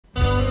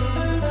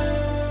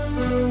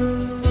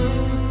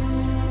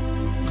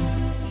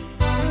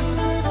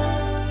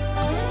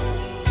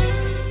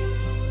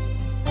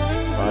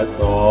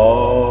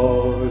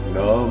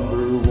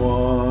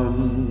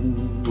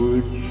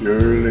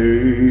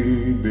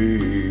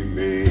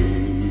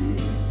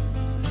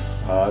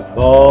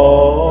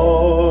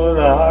thought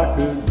I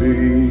could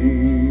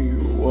be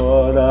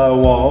what I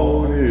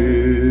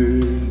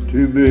wanted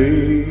to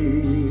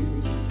be.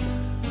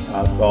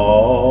 I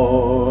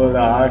thought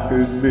I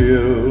could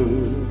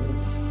build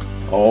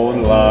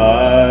on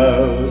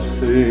life's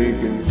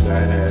sinking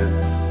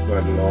sand,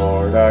 but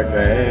Lord, I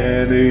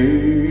can't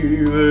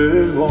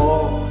even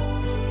walk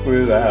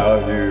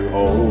without you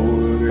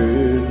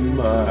holding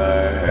my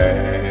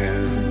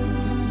hand.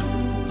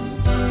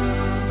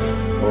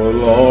 Oh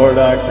Lord,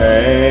 I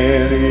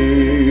can't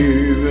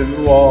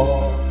even walk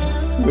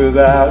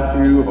without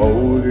you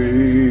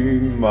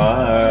holding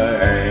my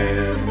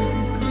hand.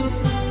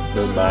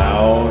 The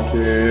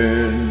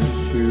mountain's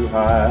too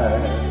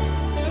high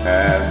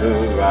and the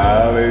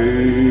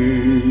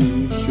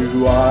valley's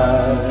too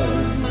wide.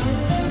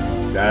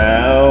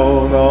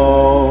 Down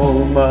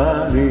on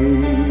my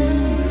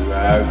knees,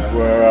 that's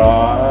where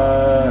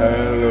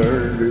I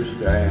learned to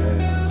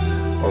stand.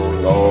 Oh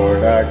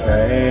Lord, I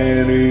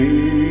can't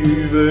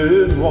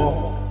even walk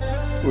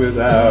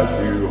without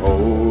you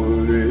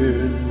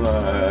holding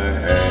my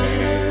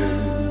hand.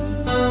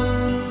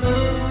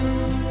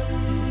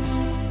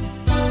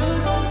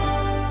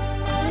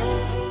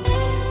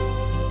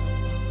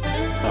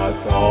 I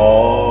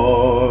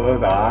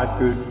thought I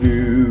could do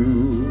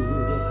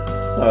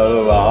a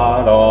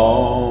lot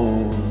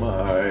on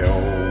my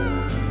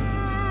own.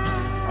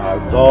 I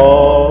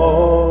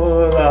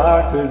thought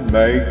I could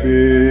make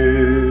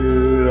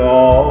it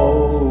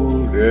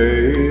all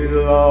day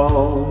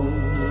long.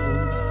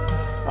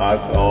 I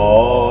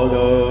thought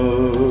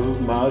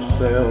of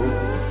myself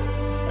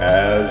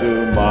as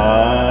a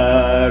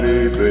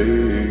mighty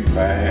big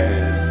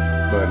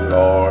man, but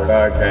Lord,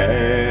 I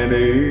can't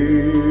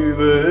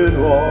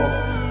even walk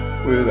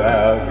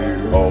without you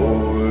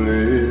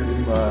holding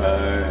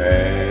my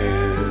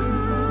hand.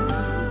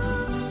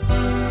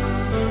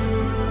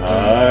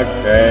 I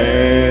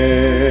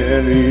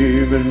can't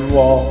even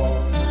walk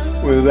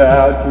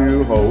without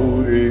you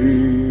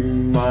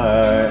holding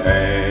my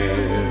hand.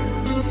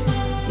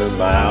 The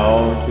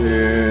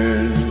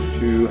mountain's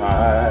too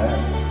high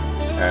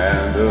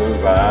and the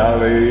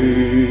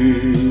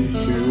valley's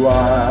too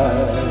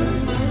wide.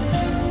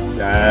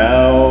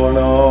 Down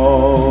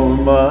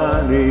on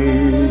my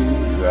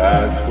knees,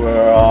 that's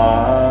where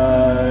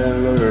I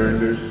learned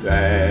to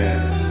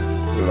stand.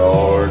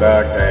 Lord,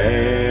 I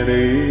can't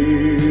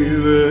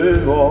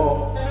even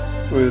walk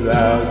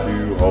without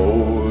you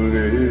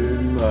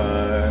holding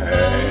my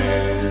hand.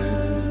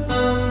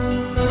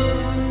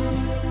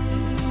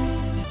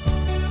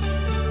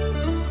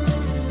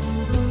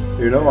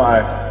 You know,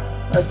 I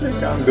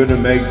think I'm going to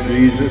make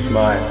Jesus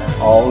my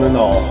all in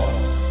all.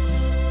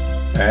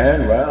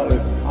 And, well,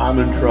 if I'm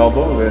in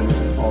trouble, then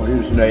on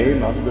his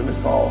name I'm going to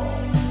call.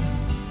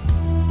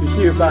 You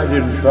see, if I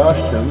didn't trust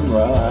him,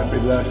 well, I'd be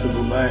less of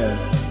a man.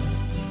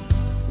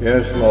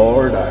 Yes,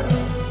 Lord, I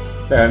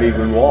can't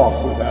even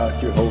walk without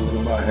you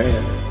holding my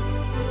hand.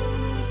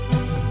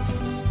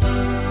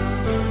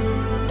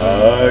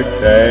 I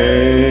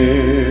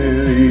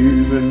can't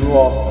even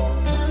walk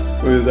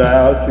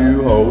without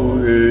you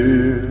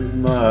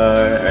holding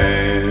my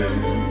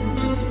hand.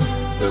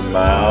 The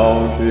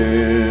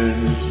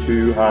mountain's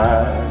too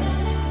high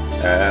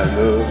and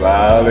the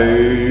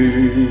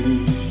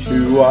valley's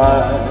too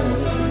wide.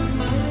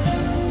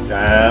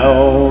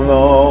 Down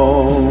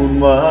on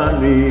my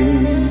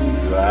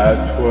knees,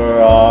 that's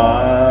where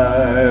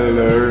I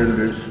learned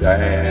to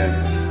stand.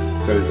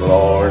 'Cause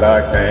Lord,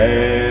 I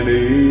can't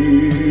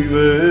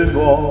even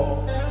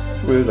walk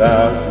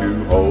without you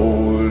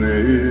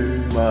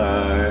holding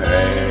my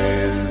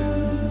hand.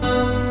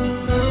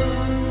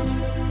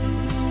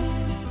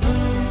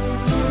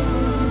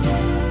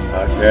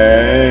 I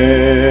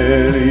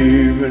can't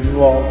even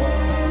walk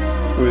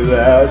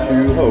without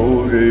you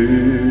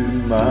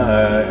holding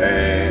my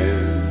hand.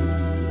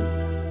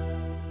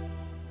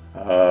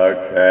 I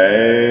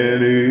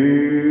can't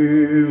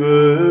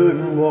even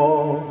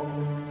walk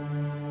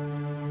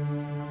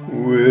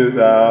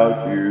without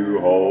you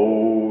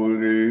holding